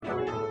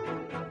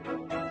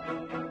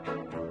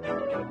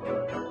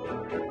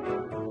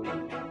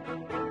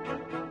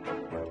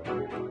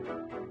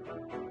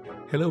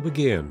Hello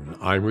again.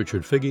 I'm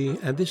Richard Figge,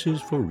 and this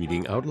is For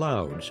Reading Out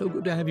Loud. So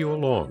good to have you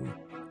along.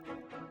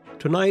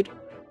 Tonight,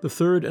 the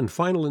third and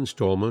final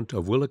installment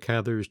of Willa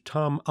Cather's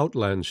Tom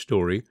Outland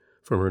story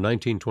from her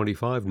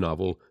 1925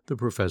 novel, The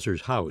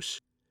Professor's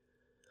House.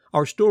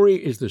 Our story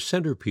is the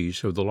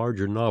centerpiece of the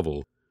larger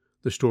novel.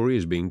 The story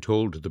is being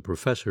told to the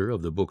professor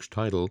of the book's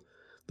title,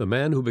 the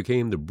man who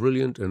became the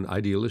brilliant and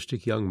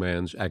idealistic young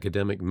man's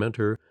academic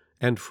mentor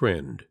and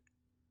friend.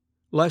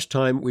 Last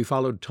time, we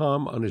followed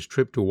Tom on his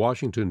trip to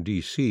Washington,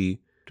 D.C.,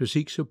 to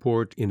seek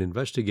support in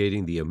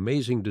investigating the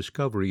amazing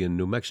discovery in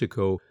New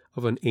Mexico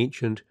of an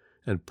ancient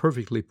and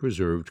perfectly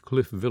preserved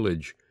cliff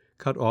village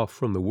cut off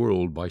from the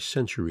world by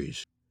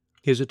centuries.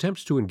 His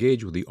attempts to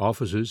engage with the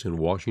offices in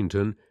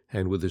Washington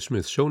and with the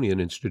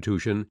Smithsonian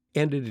Institution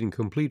ended in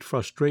complete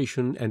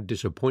frustration and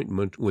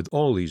disappointment with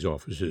all these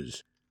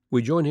offices.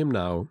 We join him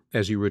now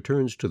as he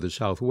returns to the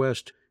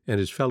Southwest and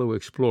his fellow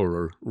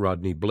explorer,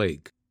 Rodney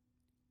Blake.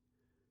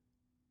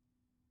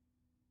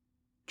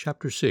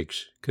 Chapter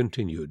 6,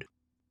 continued.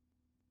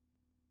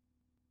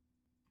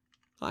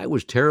 I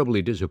was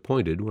terribly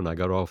disappointed when I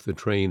got off the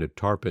train at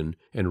Tarpon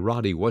and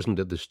Roddy wasn't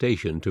at the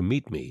station to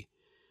meet me.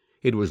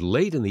 It was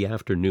late in the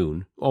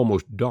afternoon,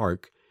 almost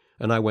dark,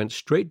 and I went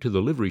straight to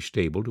the livery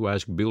stable to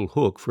ask Bill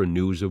Hook for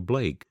news of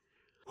Blake.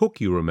 Hook,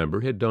 you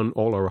remember, had done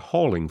all our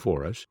hauling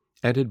for us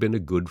and had been a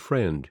good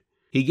friend.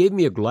 He gave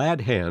me a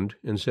glad hand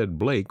and said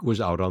Blake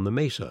was out on the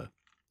mesa.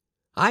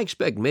 I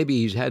expect maybe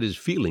he's had his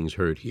feelings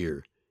hurt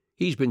here.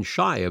 He's been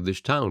shy of this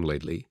town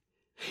lately.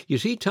 You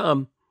see,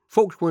 Tom,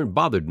 folks weren't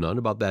bothered none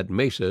about that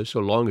mesa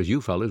so long as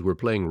you fellas were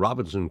playing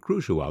Robinson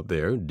Crusoe out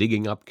there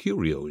digging up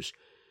curios.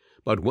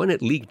 But when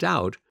it leaked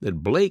out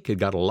that Blake had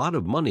got a lot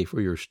of money for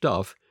your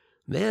stuff,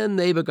 then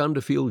they begun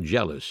to feel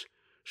jealous.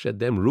 Said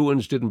them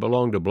ruins didn't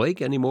belong to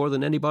Blake any more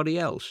than anybody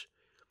else.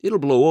 It'll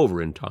blow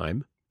over in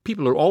time.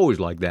 People are always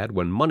like that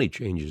when money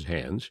changes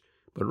hands.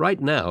 But right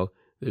now,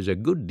 there's a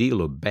good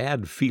deal of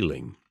bad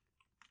feeling.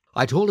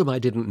 I told him I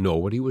didn't know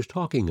what he was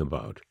talking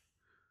about.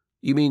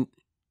 You mean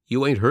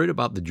you ain't heard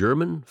about the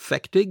German,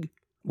 Fechtig?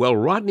 Well,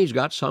 Rodney's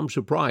got some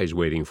surprise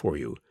waiting for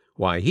you.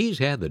 Why, he's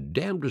had the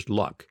damnedest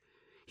luck.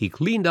 He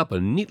cleaned up a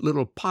neat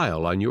little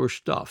pile on your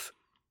stuff.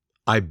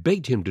 I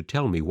begged him to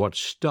tell me what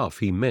stuff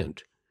he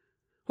meant.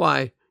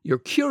 Why, your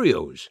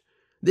curios.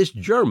 This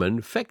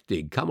German,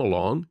 Fechtig, come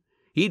along.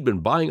 He'd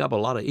been buying up a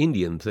lot of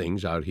Indian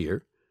things out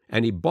here,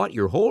 and he bought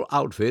your whole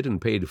outfit and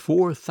paid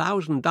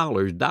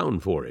 $4,000 down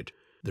for it.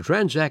 The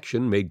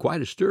transaction made quite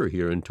a stir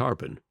here in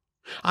Tarpon.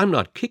 I'm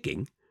not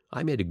kicking.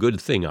 I made a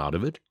good thing out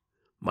of it.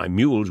 My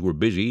mules were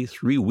busy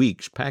 3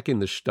 weeks packing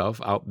the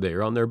stuff out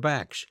there on their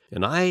backs,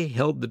 and I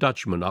held the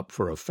Dutchman up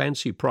for a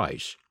fancy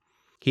price.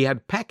 He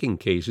had packing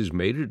cases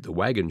made at the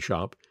wagon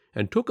shop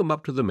and took 'em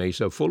up to the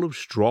mesa full of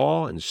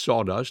straw and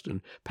sawdust and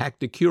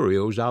packed the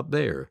curios out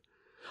there.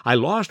 I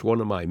lost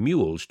one of my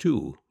mules,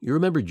 too. You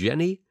remember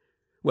Jenny?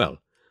 Well,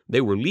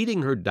 they were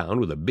leading her down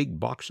with a big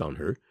box on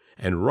her,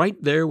 and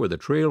right there where the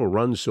trail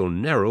runs so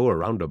narrow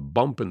around a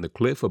bump in the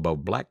cliff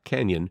above Black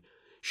Canyon,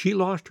 she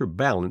lost her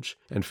balance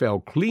and fell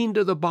clean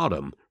to the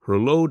bottom, her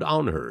load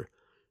on her.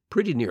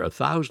 Pretty near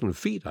 1,000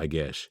 feet, I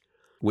guess.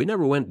 We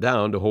never went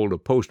down to hold a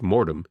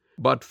post-mortem,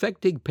 but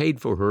Fechtig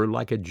paid for her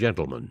like a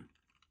gentleman.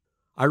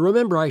 I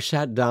remember I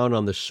sat down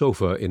on the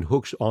sofa in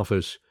Hook's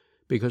office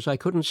because I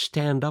couldn't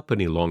stand up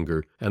any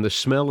longer, and the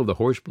smell of the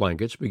horse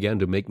blankets began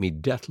to make me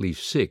deathly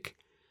sick.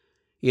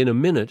 In a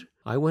minute,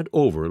 I went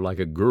over like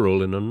a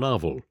girl in a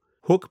novel.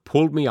 Hook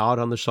pulled me out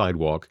on the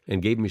sidewalk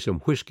and gave me some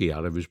whiskey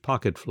out of his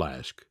pocket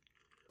flask.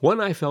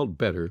 When I felt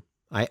better,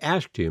 I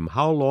asked him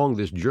how long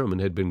this German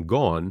had been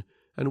gone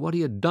and what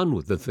he had done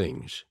with the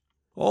things.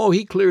 Oh,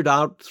 he cleared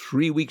out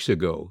 3 weeks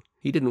ago.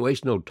 He didn't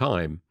waste no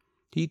time.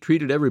 He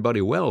treated everybody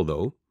well,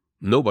 though.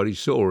 Nobody's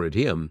sore at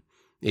him.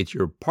 It's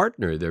your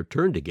partner they're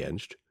turned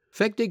against.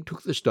 Fechtig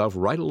took the stuff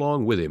right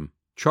along with him,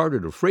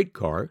 chartered a freight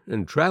car,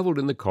 and traveled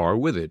in the car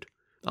with it.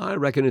 I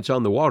reckon it's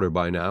on the water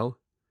by now.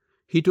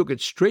 He took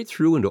it straight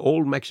through into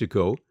Old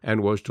Mexico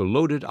and was to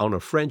load it on a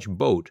French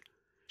boat.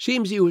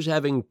 Seems he was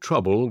having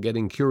trouble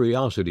getting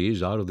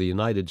curiosities out of the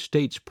United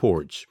States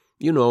ports.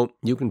 You know,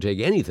 you can take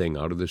anything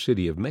out of the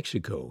city of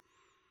Mexico.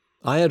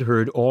 I had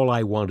heard all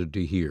I wanted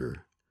to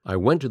hear. I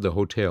went to the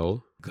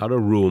hotel, got a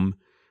room,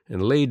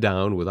 and lay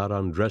down without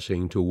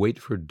undressing to wait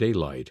for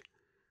daylight.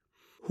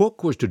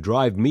 Hook was to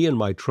drive me and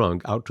my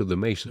trunk out to the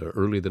mesa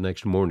early the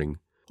next morning.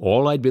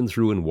 All I'd been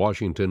through in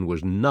Washington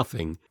was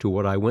nothing to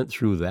what I went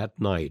through that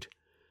night.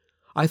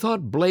 I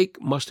thought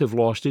Blake must have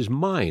lost his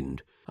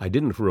mind. I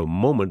didn't for a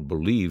moment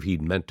believe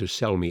he'd meant to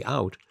sell me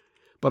out,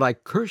 but I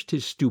cursed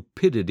his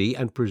stupidity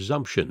and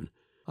presumption.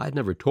 I'd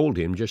never told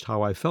him just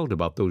how I felt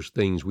about those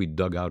things we'd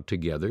dug out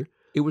together.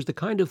 It was the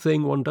kind of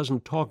thing one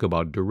doesn't talk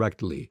about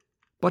directly.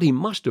 But he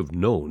must have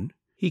known.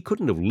 He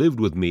couldn't have lived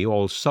with me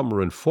all summer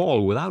and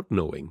fall without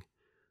knowing.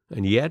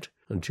 And yet,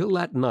 until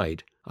that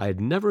night, I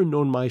had never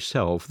known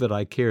myself that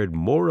I cared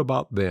more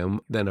about them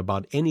than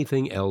about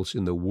anything else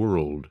in the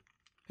world.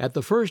 At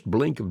the first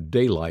blink of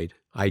daylight,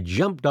 I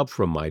jumped up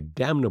from my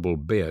damnable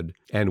bed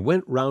and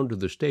went round to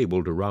the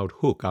stable to rout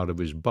Hook out of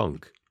his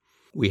bunk.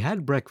 We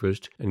had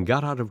breakfast and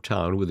got out of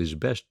town with his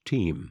best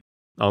team.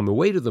 On the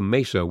way to the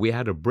mesa, we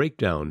had a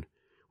breakdown.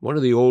 One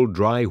of the old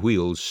dry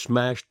wheels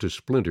smashed to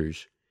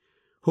splinters.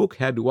 Hook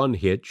had to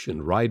unhitch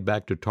and ride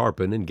back to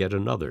Tarpon and get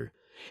another.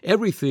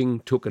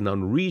 Everything took an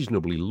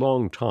unreasonably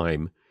long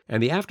time,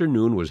 and the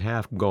afternoon was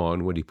half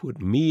gone when he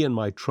put me and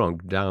my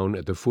trunk down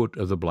at the foot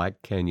of the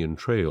Black Canyon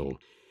Trail.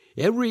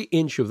 Every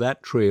inch of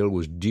that trail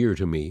was dear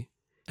to me,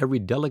 every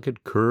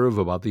delicate curve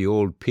about the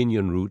old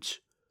pinyon roots,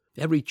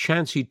 every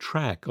chancy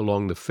track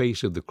along the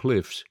face of the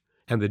cliffs,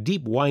 and the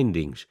deep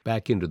windings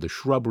back into the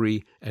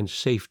shrubbery and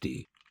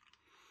safety.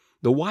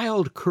 The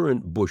wild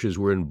currant bushes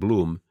were in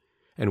bloom,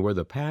 and where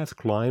the path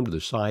climbed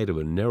the side of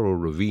a narrow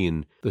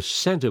ravine, the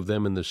scent of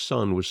them in the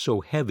sun was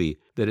so heavy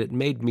that it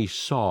made me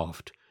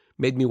soft,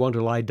 made me want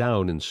to lie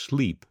down and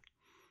sleep.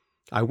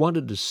 I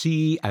wanted to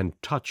see and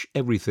touch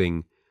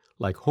everything,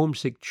 like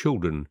homesick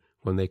children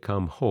when they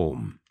come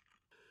home.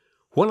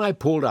 When I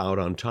pulled out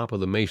on top of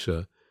the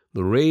mesa,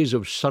 the rays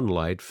of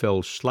sunlight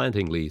fell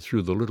slantingly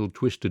through the little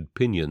twisted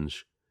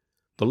pinyons.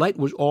 The light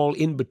was all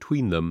in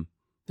between them,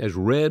 as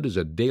red as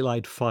a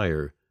daylight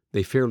fire.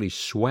 They fairly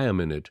swam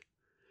in it.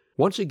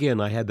 Once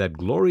again I had that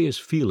glorious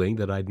feeling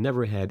that I'd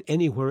never had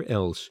anywhere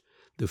else,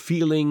 the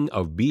feeling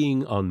of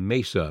being on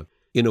Mesa,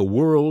 in a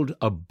world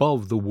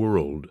above the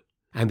world.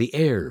 And the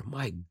air,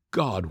 my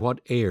God,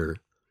 what air!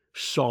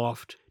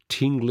 Soft,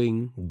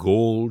 tingling,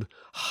 gold,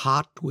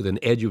 hot with an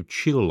edge of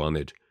chill on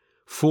it,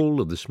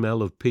 full of the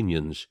smell of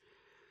pinyons.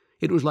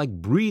 It was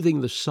like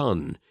breathing the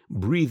sun,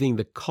 breathing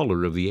the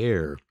color of the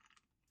air.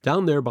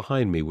 Down there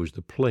behind me was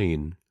the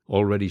plain,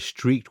 already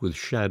streaked with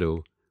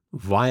shadow,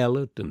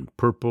 violet and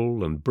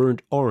purple and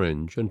burnt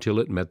orange until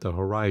it met the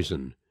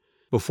horizon.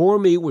 Before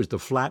me was the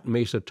flat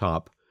mesa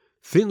top,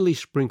 thinly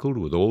sprinkled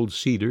with old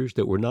cedars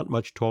that were not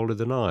much taller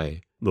than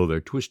I, though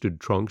their twisted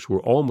trunks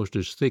were almost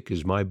as thick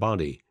as my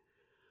body.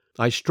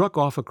 I struck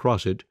off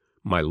across it,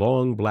 my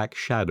long black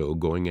shadow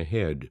going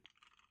ahead.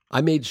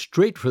 I made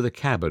straight for the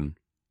cabin.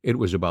 It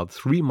was about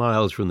 3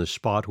 miles from the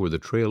spot where the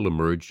trail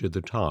emerged at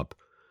the top.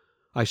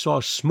 I saw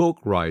smoke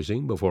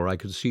rising before I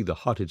could see the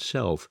hut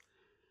itself.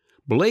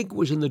 Blake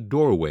was in the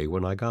doorway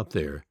when I got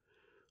there.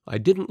 I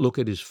didn't look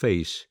at his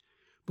face,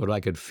 but I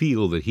could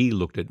feel that he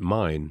looked at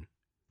mine.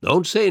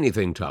 "Don't say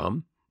anything,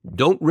 Tom.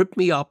 Don't rip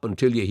me up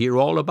until you hear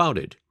all about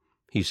it,"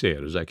 he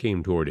said as I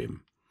came toward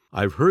him.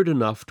 "I've heard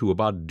enough to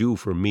about do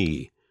for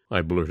me,"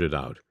 I blurted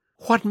out.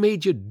 "What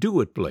made you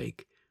do it,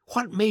 Blake?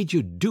 What made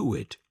you do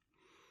it?"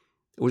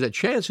 "It was a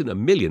chance in a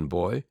million,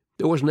 boy.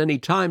 There wasn't any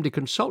time to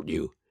consult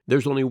you.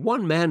 There's only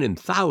one man in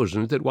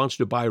thousands that wants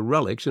to buy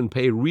relics and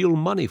pay real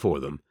money for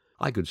them.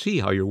 I could see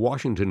how your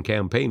Washington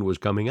campaign was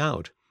coming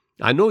out.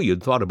 I know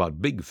you'd thought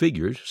about big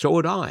figures, so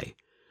had I.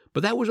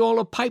 But that was all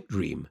a pipe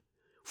dream.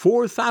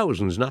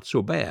 4,000's not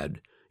so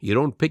bad. You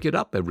don't pick it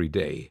up every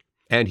day.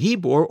 And he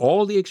bore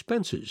all the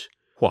expenses.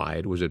 Why,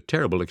 it was a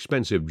terrible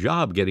expensive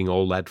job getting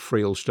all that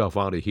frail stuff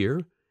out of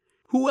here.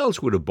 Who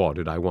else would have bought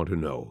it, I want to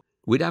know?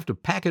 We'd have to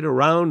pack it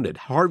around at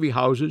Harvey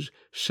houses,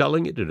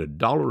 selling it at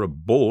 $1 a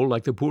bowl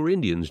like the poor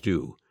Indians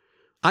do.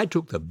 I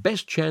took the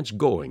best chance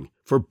going,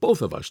 for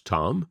both of us,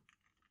 Tom."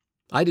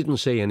 I didn't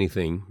say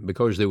anything,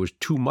 because there was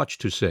too much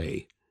to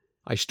say.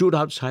 I stood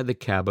outside the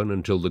cabin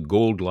until the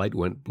gold light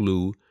went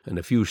blue and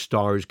a few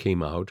stars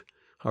came out,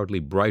 hardly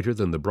brighter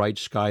than the bright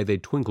sky they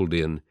twinkled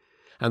in,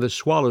 and the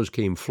swallows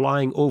came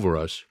flying over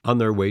us on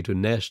their way to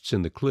nests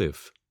in the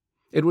cliff.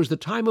 It was the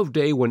time of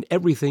day when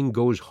everything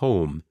goes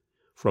home.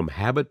 From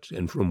habit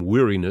and from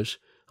weariness,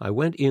 I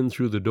went in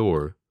through the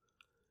door.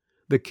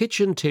 The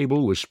kitchen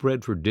table was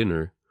spread for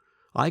dinner.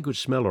 I could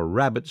smell a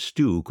rabbit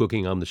stew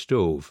cooking on the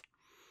stove.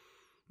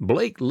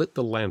 Blake lit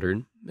the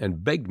lantern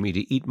and begged me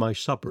to eat my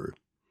supper.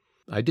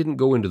 I didn't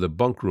go into the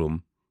bunk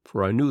room,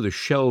 for I knew the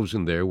shelves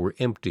in there were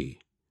empty.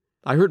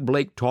 I heard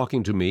Blake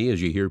talking to me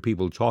as you hear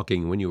people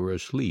talking when you are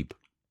asleep.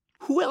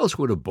 "Who else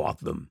would have bought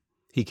them?"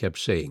 he kept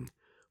saying.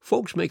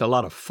 "Folks make a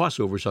lot of fuss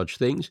over such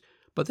things,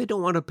 but they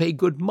don't want to pay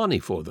good money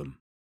for them."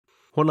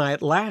 When I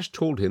at last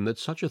told him that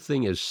such a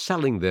thing as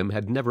selling them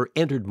had never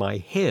entered my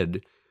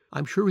head,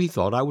 I'm sure he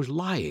thought I was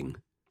lying.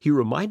 He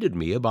reminded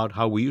me about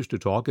how we used to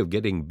talk of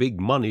getting big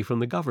money from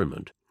the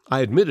government. I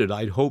admitted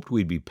I'd hoped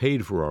we'd be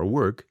paid for our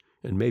work,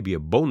 and maybe a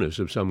bonus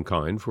of some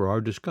kind for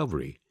our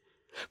discovery.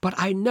 "But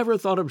I never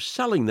thought of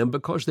selling them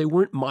because they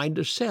weren't mine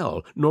to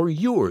sell, nor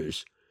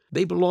yours.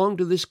 They belong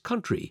to this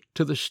country,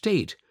 to the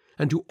state,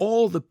 and to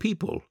all the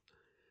people.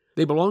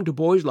 They belong to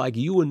boys like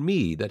you and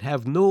me that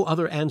have no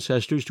other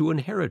ancestors to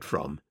inherit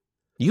from.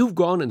 You've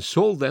gone and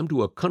sold them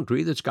to a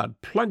country that's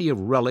got plenty of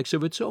relics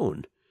of its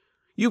own.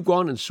 You've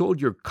gone and sold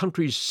your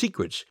country's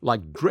secrets,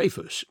 like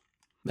Dreyfus."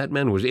 "That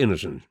man was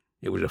innocent.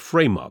 It was a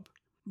frame-up,"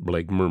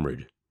 Blake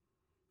murmured.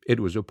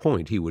 It was a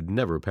point he would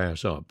never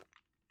pass up.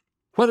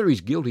 "Whether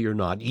he's guilty or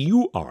not,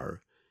 you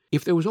are.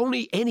 If there was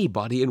only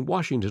anybody in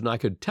Washington I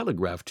could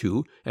telegraph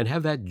to and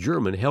have that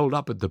German held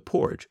up at the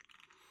port."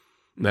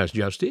 "That's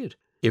just it.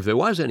 If there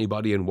was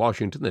anybody in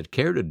Washington that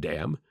cared a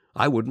damn,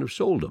 I wouldn't have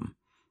sold them.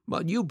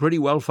 But you pretty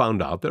well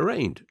found out there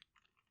ain't."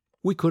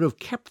 "We could have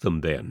kept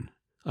them then,"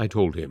 I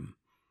told him.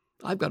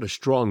 I've got a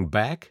strong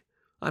back.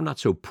 I'm not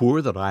so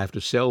poor that I have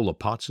to sell the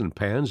pots and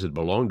pans that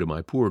belonged to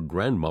my poor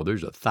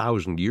grandmothers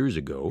 1,000 years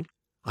ago.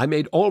 I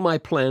made all my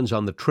plans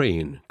on the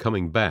train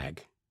coming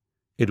back.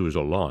 It was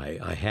a lie.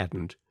 I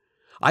hadn't.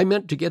 I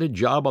meant to get a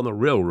job on the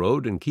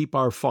railroad and keep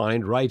our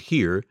find right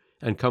here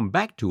and come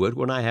back to it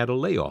when I had a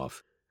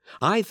layoff.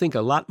 I think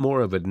a lot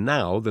more of it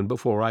now than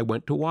before I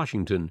went to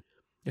Washington.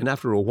 And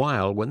after a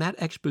while, when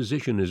that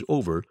exposition is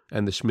over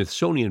and the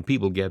Smithsonian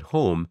people get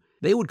home,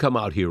 they would come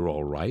out here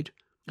all right.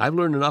 I've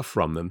learned enough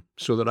from them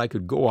so that I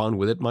could go on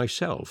with it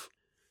myself.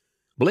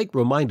 Blake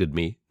reminded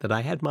me that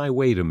I had my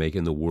way to make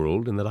in the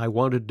world and that I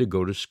wanted to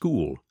go to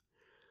school.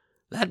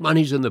 That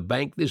money's in the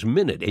bank this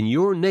minute, in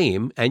your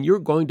name, and you're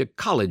going to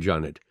college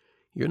on it.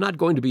 You're not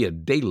going to be a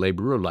day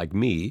laborer like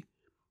me.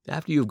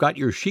 After you've got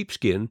your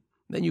sheepskin,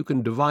 then you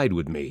can divide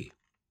with me.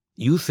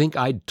 You think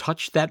I'd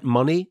touch that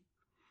money?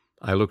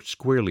 I looked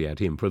squarely at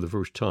him for the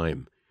first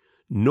time.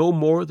 No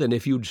more than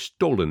if you'd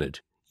stolen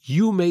it.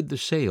 You made the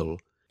sale.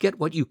 Get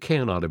what you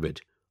can out of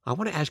it. I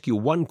want to ask you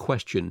one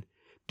question.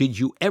 Did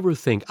you ever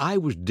think I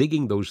was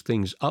digging those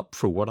things up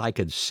for what I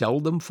could sell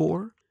them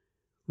for?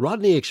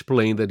 Rodney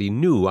explained that he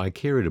knew I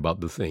cared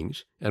about the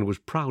things and was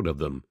proud of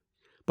them,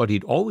 but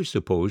he'd always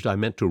supposed I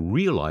meant to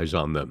realize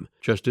on them,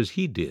 just as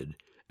he did,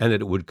 and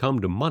that it would come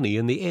to money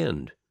in the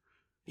end.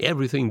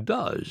 Everything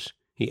does,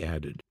 he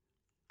added.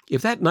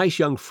 If that nice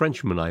young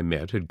Frenchman I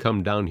met had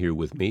come down here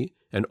with me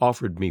and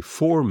offered me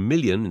 $4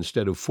 million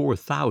instead of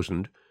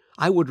 4,000,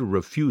 I would have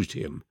refused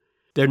him.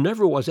 There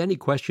never was any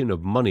question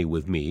of money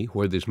with me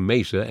where this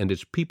mesa and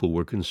its people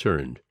were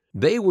concerned.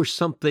 They were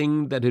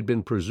something that had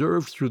been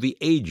preserved through the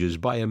ages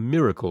by a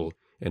miracle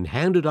and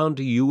handed on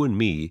to you and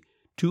me,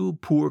 two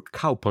poor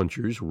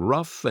cowpunchers,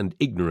 rough and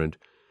ignorant.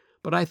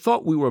 But I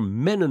thought we were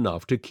men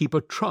enough to keep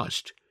a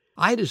trust.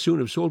 I'd as soon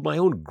have sold my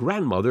own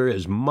grandmother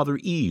as Mother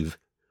Eve.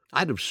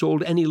 I'd have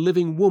sold any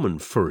living woman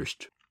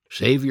first.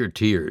 Save your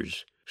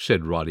tears,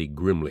 said Roddy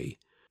grimly.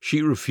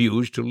 She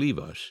refused to leave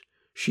us.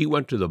 She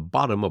went to the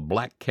bottom of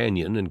Black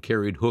Canyon and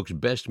carried Hook's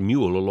best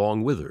mule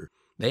along with her.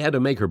 They had to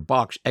make her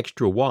box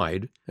extra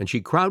wide, and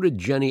she crowded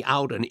Jenny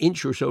out an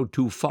inch or so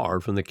too far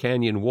from the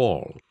canyon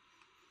wall.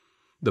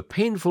 The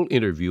painful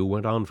interview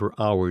went on for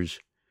hours.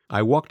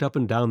 I walked up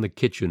and down the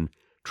kitchen,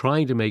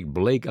 trying to make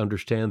Blake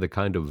understand the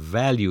kind of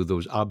value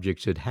those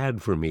objects had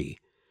had for me.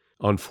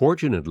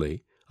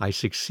 Unfortunately, I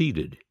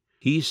succeeded.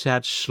 He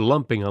sat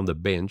slumping on the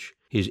bench,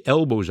 his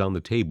elbows on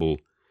the table,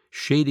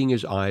 shading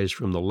his eyes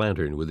from the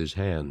lantern with his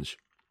hands.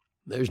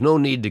 "There's no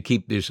need to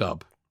keep this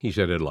up," he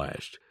said at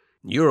last.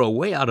 "You're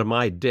away out of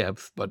my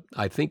depth, but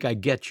I think I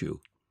get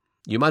you.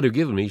 You might have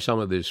given me some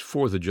of this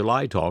 4th of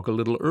July talk a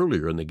little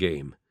earlier in the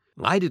game.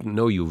 I didn't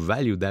know you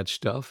valued that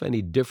stuff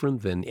any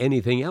different than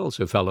anything else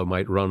a fellow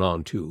might run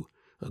onto,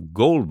 a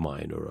gold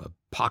mine or a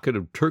pocket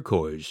of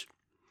turquoise.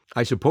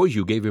 I suppose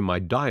you gave him my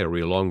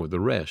diary along with the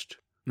rest."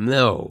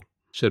 "No,"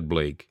 said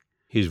Blake,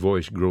 his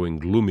voice growing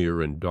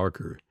gloomier and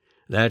darker.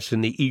 "That's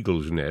in the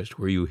eagle's nest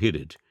where you hid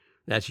it.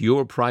 That's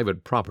your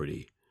private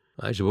property.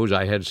 I suppose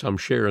I had some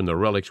share in the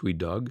relics we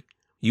dug.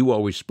 You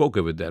always spoke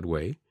of it that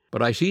way.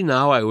 But I see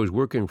now I was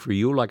working for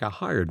you like a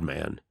hired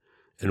man.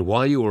 And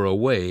while you were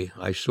away,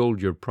 I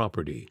sold your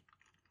property."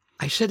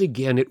 I said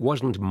again it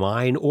wasn't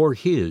mine or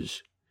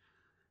his.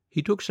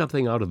 He took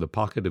something out of the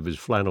pocket of his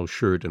flannel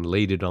shirt and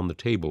laid it on the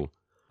table.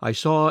 I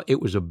saw it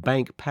was a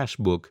bank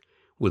passbook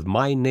with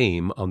my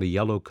name on the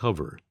yellow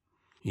cover.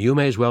 "You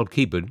may as well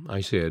keep it," I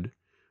said.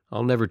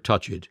 "I'll never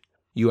touch it.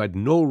 You had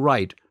no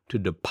right to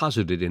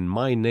deposit it in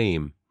my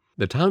name.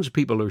 The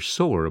townspeople are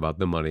sore about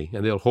the money,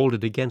 and they'll hold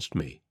it against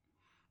me."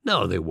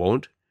 "No, they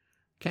won't.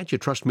 Can't you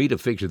trust me to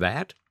fix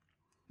that?"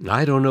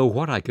 "I don't know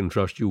what I can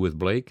trust you with,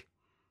 Blake.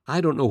 I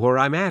don't know where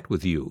I'm at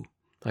with you,"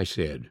 I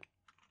said.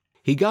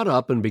 He got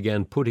up and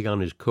began putting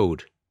on his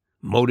coat.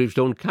 "Motives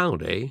don't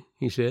count, eh?"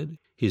 he said.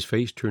 His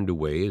face turned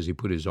away as he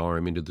put his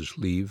arm into the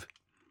sleeve.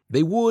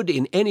 "They would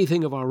in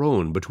anything of our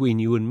own between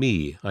you and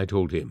me," I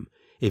told him.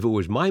 "If it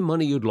was my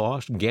money you'd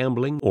lost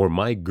gambling or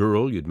my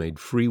girl you'd made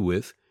free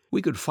with,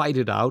 we could fight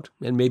it out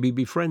and maybe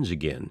be friends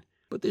again.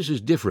 But this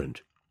is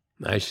different."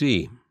 "I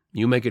see.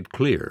 You make it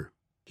clear."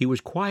 He was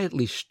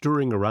quietly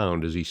stirring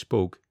around as he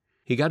spoke.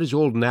 He got his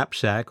old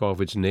knapsack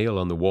off its nail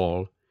on the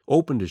wall,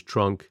 opened his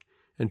trunk,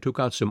 and took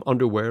out some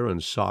underwear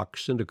and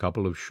socks and a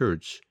couple of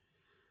shirts.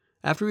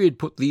 After he had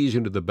put these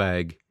into the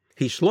bag,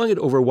 he slung it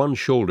over one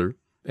shoulder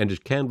and his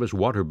canvas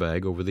water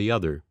bag over the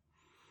other.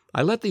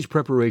 I let these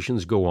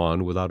preparations go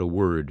on without a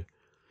word.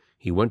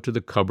 He went to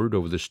the cupboard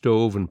over the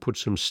stove and put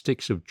some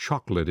sticks of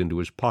chocolate into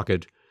his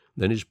pocket,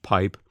 then his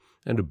pipe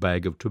and a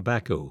bag of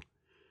tobacco.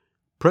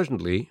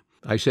 Presently,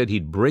 I said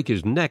he'd break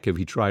his neck if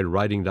he tried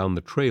riding down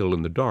the trail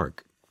in the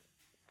dark.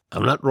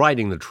 "I'm not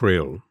riding the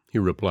trail," he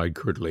replied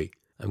curtly.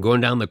 "I'm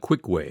going down the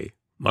quick way.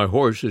 My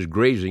horse is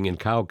grazing in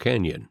Cow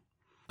Canyon."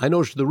 "I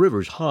noticed the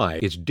river's high.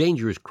 It's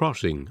dangerous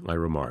crossing," I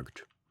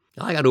remarked.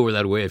 "I got over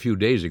that way a few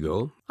days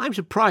ago. I'm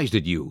surprised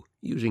at you,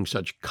 using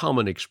such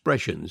common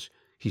expressions,"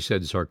 he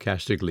said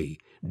sarcastically.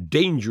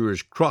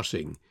 "Dangerous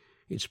crossing.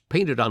 It's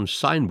painted on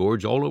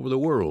signboards all over the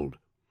world."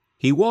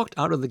 He walked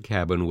out of the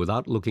cabin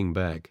without looking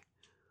back.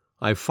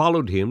 I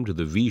followed him to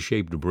the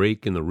V-shaped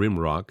break in the rim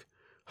rock,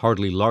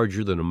 hardly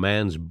larger than a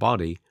man's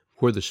body,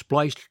 where the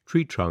spliced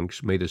tree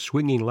trunks made a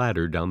swinging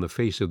ladder down the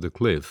face of the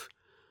cliff.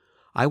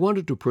 I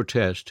wanted to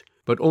protest,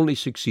 but only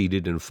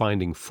succeeded in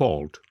finding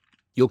fault.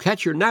 "You'll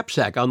catch your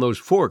knapsack on those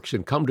forks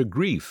and come to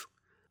grief."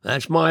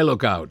 "That's my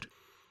lookout."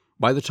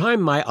 By the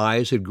time my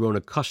eyes had grown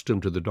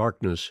accustomed to the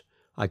darkness,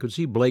 I could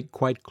see Blake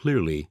quite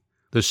clearly.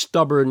 The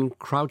stubborn,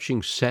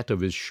 crouching set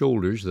of his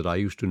shoulders that I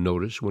used to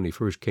notice when he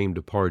first came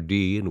to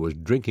Pardee and was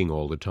drinking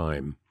all the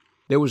time.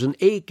 There was an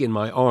ache in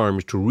my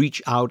arms to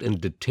reach out and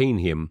detain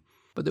him,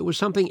 but there was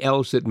something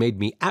else that made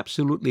me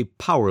absolutely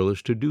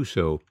powerless to do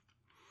so.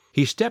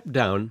 He stepped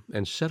down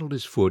and settled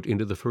his foot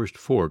into the first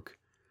fork.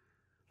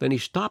 Then he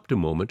stopped a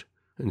moment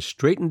and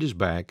straightened his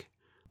back,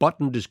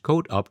 buttoned his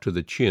coat up to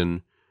the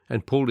chin,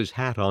 and pulled his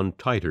hat on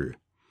tighter.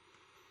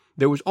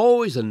 There was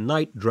always a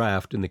night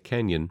draft in the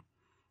canyon.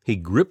 He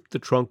gripped the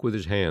trunk with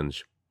his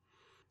hands.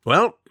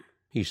 "Well,"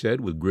 he said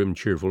with grim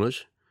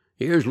cheerfulness,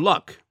 "here's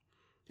luck.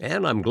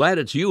 And I'm glad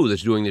it's you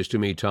that's doing this to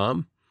me,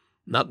 Tom.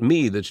 Not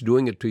me that's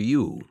doing it to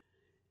you."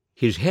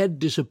 His head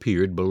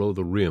disappeared below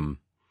the rim.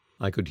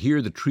 I could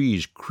hear the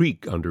trees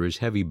creak under his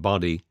heavy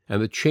body,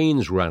 and the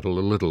chains rattle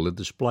a little at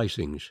the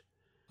splicings.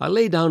 I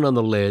lay down on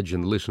the ledge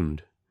and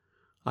listened.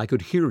 I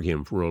could hear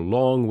him for a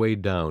long way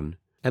down,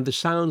 and the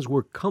sounds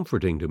were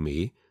comforting to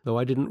me, though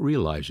I didn't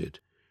realize it.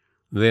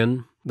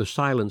 Then the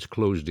silence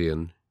closed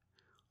in.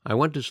 I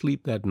went to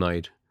sleep that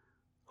night,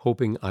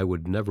 hoping I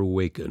would never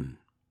waken.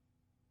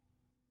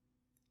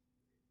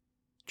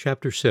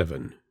 Chapter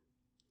 7.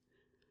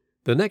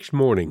 The next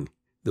morning,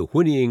 the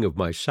whinnying of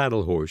my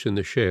saddle horse in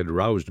the shed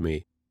roused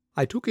me.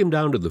 I took him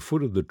down to the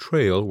foot of the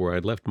trail where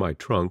I'd left my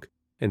trunk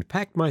and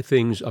packed my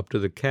things up to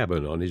the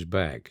cabin on his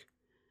back.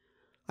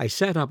 I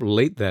sat up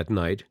late that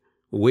night,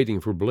 waiting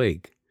for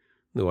Blake,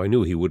 though I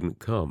knew he wouldn't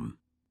come.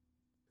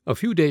 A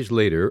few days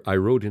later, I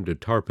rode into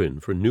Tarpon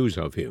for news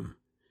of him.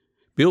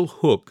 Bill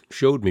Hook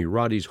showed me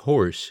Roddy's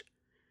horse.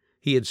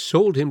 He had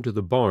sold him to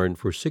the barn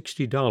for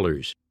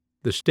 $60.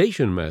 The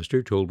station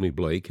master told me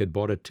Blake had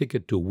bought a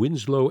ticket to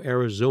Winslow,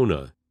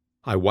 Arizona.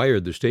 I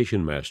wired the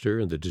station master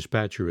and the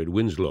dispatcher at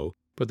Winslow,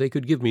 but they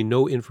could give me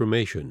no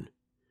information.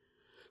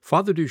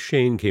 Father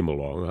Duchesne came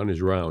along on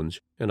his rounds,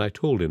 and I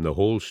told him the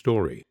whole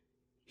story.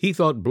 He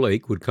thought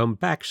Blake would come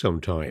back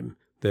sometime,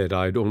 that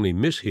I'd only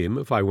miss him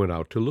if I went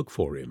out to look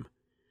for him.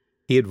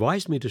 He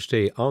advised me to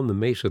stay on the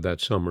mesa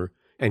that summer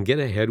and get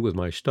ahead with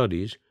my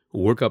studies,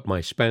 work up my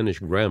Spanish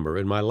grammar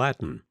and my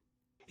Latin.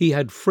 He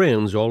had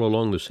friends all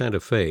along the Santa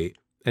Fe,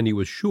 and he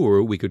was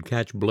sure we could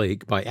catch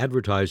Blake by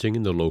advertising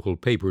in the local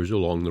papers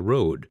along the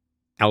road: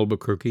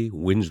 Albuquerque,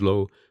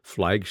 Winslow,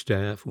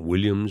 Flagstaff,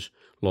 Williams,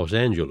 Los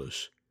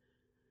Angeles.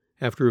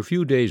 After a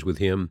few days with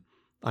him,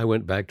 I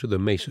went back to the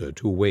mesa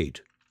to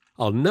wait.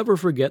 I'll never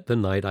forget the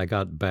night I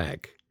got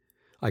back.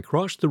 I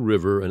crossed the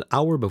river an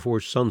hour before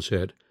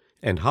sunset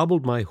and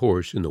hobbled my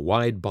horse in the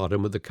wide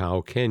bottom of the Cow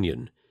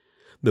Canyon.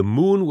 The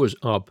moon was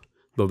up,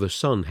 though the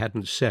sun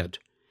hadn't set,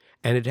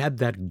 and it had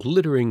that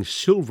glittering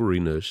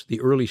silveriness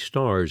the early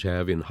stars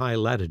have in high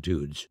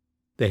latitudes.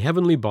 The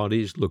heavenly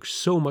bodies look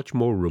so much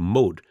more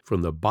remote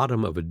from the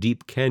bottom of a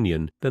deep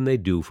canyon than they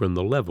do from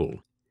the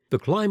level. The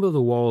climb of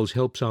the walls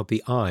helps out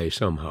the eye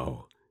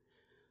somehow.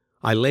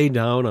 I lay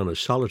down on a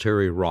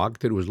solitary rock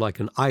that was like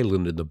an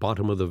island in the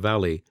bottom of the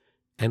valley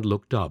and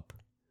looked up.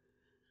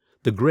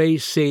 The gray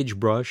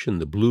sagebrush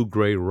and the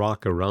blue-gray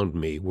rock around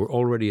me were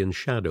already in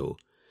shadow,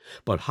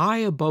 but high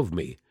above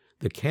me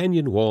the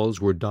canyon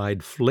walls were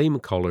dyed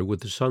flame-color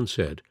with the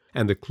sunset,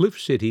 and the cliff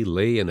city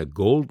lay in a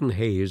golden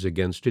haze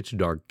against its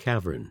dark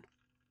cavern.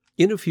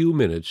 In a few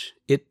minutes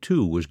it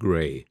too was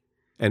gray,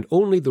 and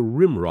only the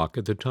rim rock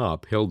at the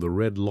top held the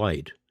red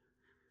light.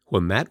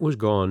 When that was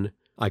gone,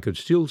 I could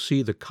still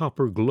see the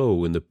copper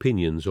glow in the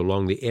pinyons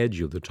along the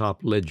edge of the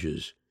top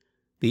ledges.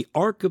 The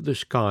arc of the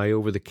sky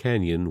over the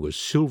canyon was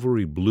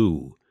silvery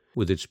blue,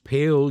 with its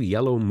pale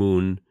yellow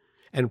moon,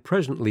 and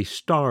presently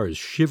stars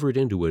shivered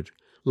into it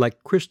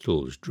like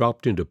crystals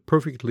dropped into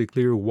perfectly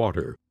clear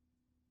water.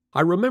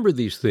 I remember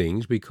these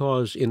things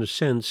because, in a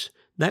sense,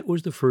 that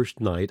was the first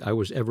night I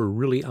was ever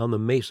really on the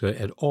mesa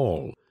at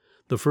all,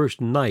 the first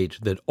night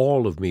that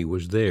all of me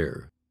was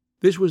there.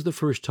 This was the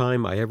first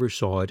time I ever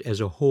saw it as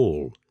a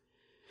whole.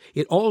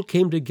 It all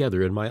came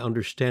together in my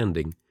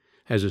understanding,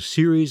 as a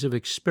series of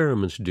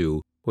experiments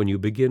do when you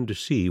begin to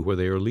see where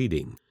they are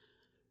leading.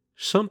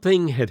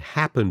 Something had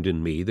happened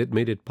in me that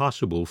made it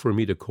possible for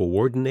me to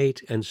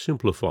coordinate and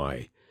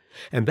simplify,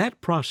 and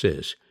that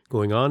process,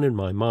 going on in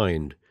my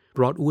mind,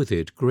 brought with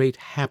it great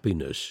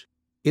happiness.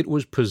 It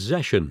was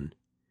possession.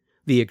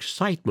 The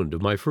excitement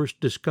of my first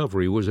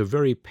discovery was a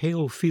very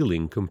pale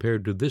feeling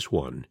compared to this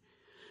one.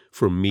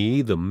 For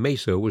me, the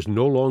mesa was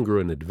no longer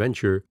an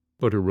adventure,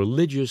 but a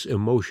religious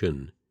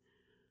emotion.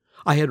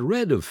 I had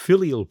read of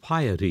filial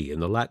piety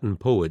in the Latin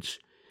poets,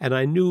 and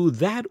I knew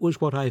that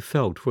was what I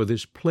felt for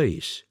this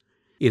place.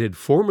 It had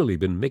formerly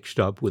been mixed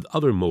up with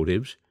other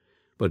motives,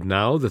 but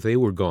now that they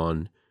were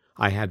gone,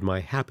 I had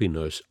my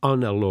happiness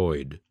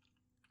unalloyed.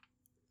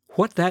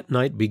 What that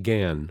night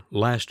began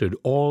lasted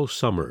all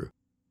summer.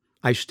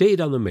 I stayed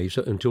on the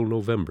mesa until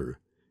November.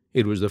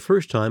 It was the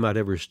first time I'd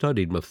ever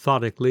studied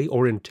methodically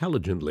or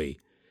intelligently.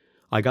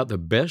 I got the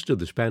best of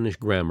the Spanish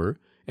grammar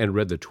and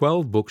read the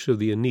 12 books of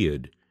the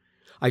Aeneid.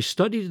 I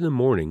studied in the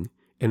morning,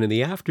 and in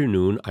the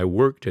afternoon I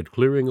worked at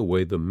clearing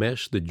away the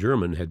mess the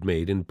German had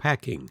made in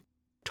packing,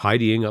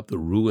 tidying up the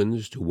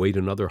ruins to wait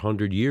another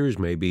 100 years,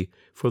 maybe,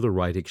 for the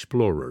right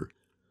explorer.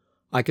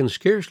 I can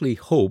scarcely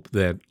hope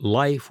that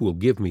life will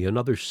give me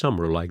another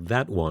summer like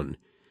that one.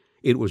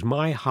 It was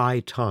my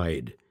high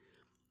tide.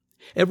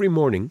 Every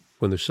morning,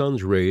 when the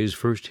sun's rays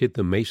first hit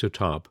the mesa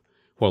top,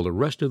 while the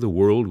rest of the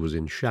world was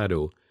in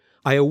shadow,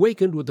 I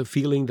awakened with the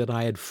feeling that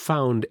I had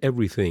found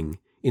everything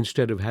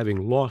instead of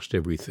having lost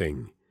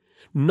everything.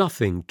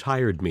 Nothing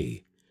tired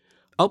me.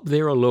 Up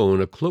there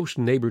alone, a close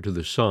neighbor to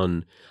the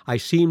sun, I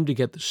seemed to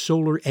get the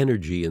solar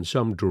energy in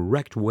some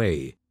direct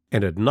way,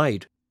 and at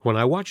night, when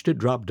I watched it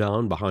drop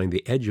down behind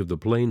the edge of the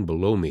plain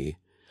below me,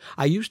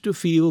 I used to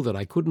feel that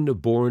I couldn't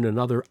have borne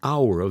another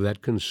hour of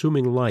that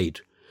consuming light,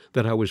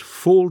 that I was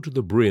full to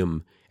the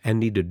brim and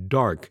needed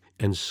dark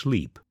and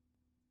sleep.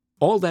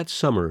 All that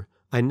summer,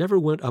 I never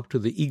went up to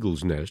the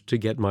Eagle's Nest to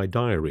get my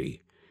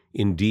diary.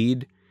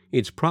 Indeed,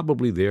 it's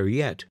probably there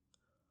yet.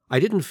 I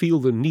didn't feel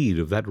the need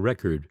of that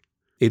record.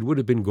 It would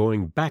have been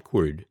going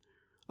backward.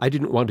 I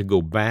didn't want to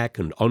go back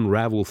and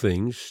unravel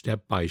things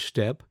step by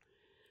step.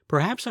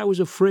 Perhaps I was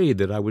afraid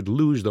that I would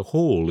lose the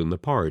whole in the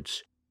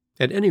parts.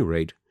 At any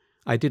rate,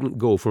 I didn't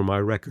go for my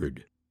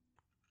record.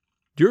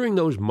 During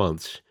those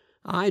months,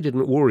 I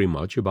didn't worry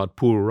much about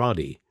poor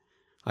Roddy.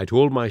 I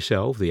told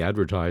myself the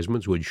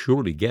advertisements would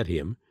surely get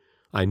him.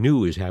 I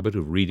knew his habit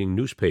of reading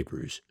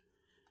newspapers.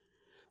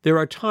 There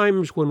are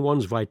times when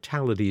one's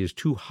vitality is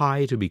too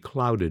high to be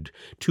clouded,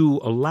 too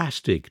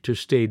elastic to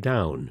stay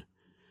down.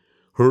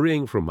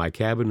 Hurrying from my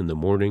cabin in the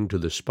morning to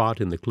the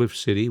spot in the Cliff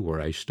City where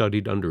I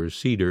studied under a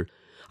cedar,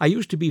 I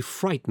used to be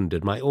frightened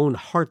at my own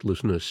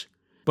heartlessness,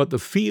 but the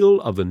feel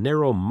of the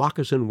narrow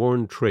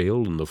moccasin-worn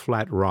trail in the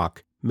flat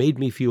rock made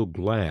me feel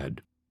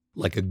glad,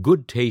 like a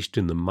good taste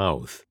in the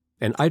mouth,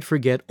 and I'd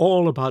forget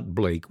all about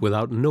Blake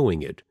without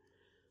knowing it.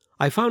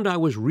 I found I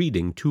was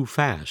reading too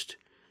fast,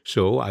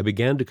 so I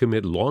began to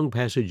commit long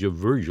passage of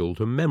Virgil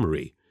to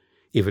memory.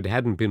 If it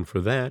hadn't been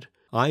for that,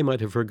 I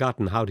might have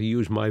forgotten how to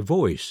use my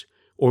voice,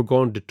 or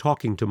gone to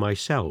talking to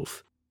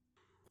myself.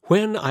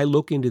 When I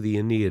look into the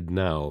Aeneid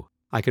now,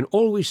 I can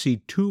always see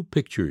two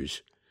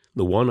pictures,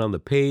 the one on the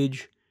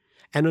page,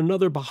 and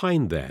another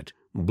behind that,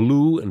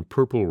 blue and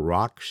purple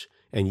rocks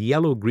and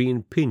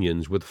yellow-green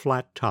pinions with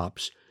flat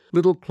tops,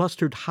 little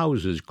clustered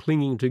houses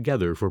clinging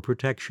together for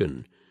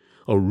protection,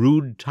 a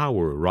rude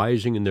tower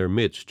rising in their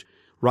midst,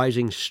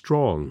 rising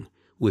strong,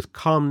 with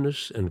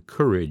calmness and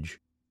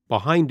courage.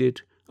 Behind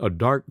it, a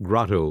dark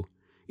grotto,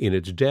 in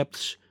its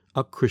depths,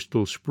 a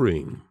crystal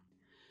spring.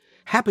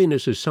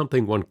 Happiness is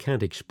something one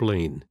can't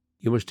explain.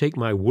 You must take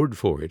my word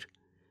for it.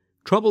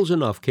 Troubles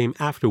enough came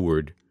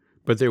afterward,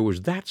 but there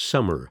was that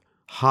summer,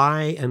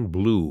 high and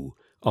blue,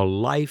 a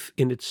life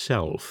in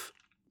itself.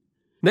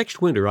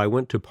 Next winter I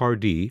went to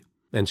Pardee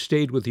and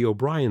stayed with the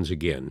O'Briens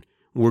again,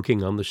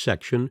 working on the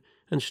section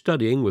and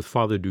studying with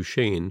Father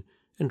Duchesne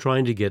and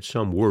trying to get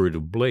some word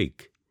of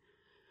Blake.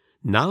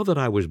 Now that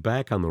I was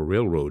back on the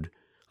railroad,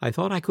 I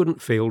thought I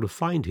couldn't fail to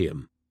find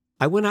him.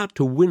 I went out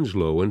to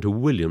Winslow and to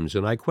Williams,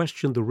 and I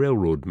questioned the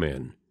railroad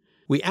men.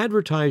 We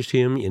advertised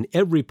him in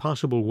every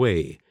possible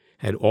way,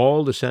 had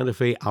all the Santa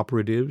Fe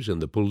operatives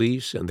and the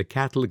police and the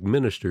Catholic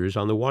ministers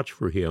on the watch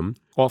for him,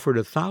 offered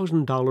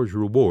 $1,000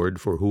 reward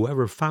for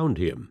whoever found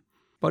him,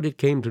 but it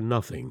came to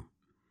nothing.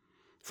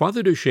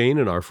 Father Duchesne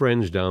and our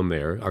friends down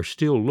there are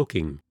still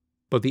looking,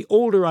 but the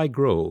older I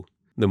grow,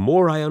 the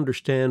more I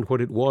understand what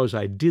it was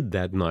I did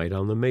that night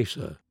on the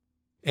mesa.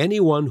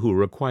 Anyone who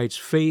requites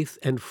faith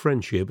and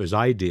friendship as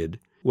I did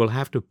will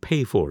have to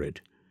pay for it.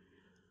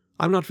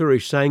 I'm not very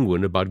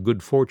sanguine about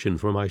good fortune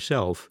for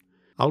myself.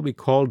 I'll be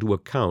called to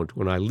account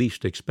when I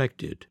least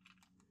expect it.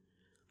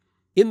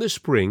 In the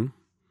spring,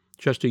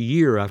 just a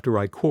year after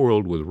I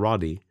quarreled with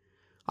Roddy,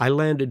 I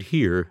landed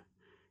here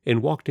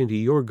and walked into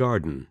your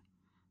garden.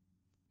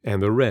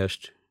 And the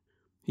rest,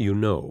 you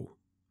know.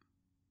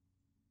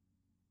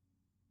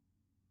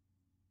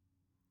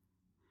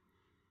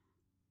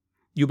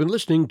 You've been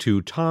listening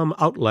to Tom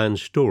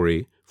Outland's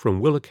story from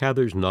Willa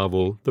Cather's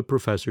novel, The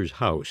Professor's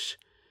House.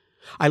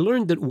 I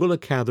learned that Willa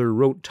Cather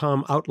wrote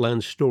Tom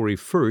Outland's story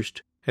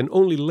first, and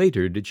only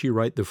later did she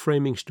write the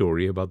framing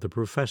story about the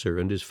professor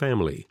and his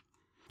family.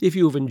 If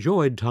you have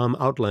enjoyed Tom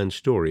Outland's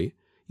story,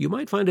 you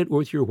might find it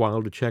worth your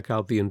while to check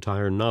out the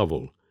entire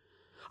novel.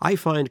 I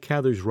find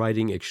Cather's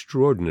writing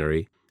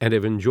extraordinary and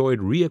have enjoyed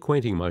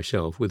reacquainting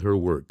myself with her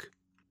work.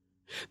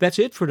 That's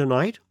it for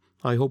tonight.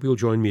 I hope you'll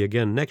join me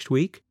again next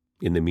week.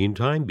 In the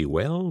meantime, be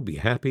well, be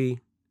happy.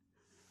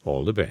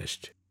 All the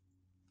best.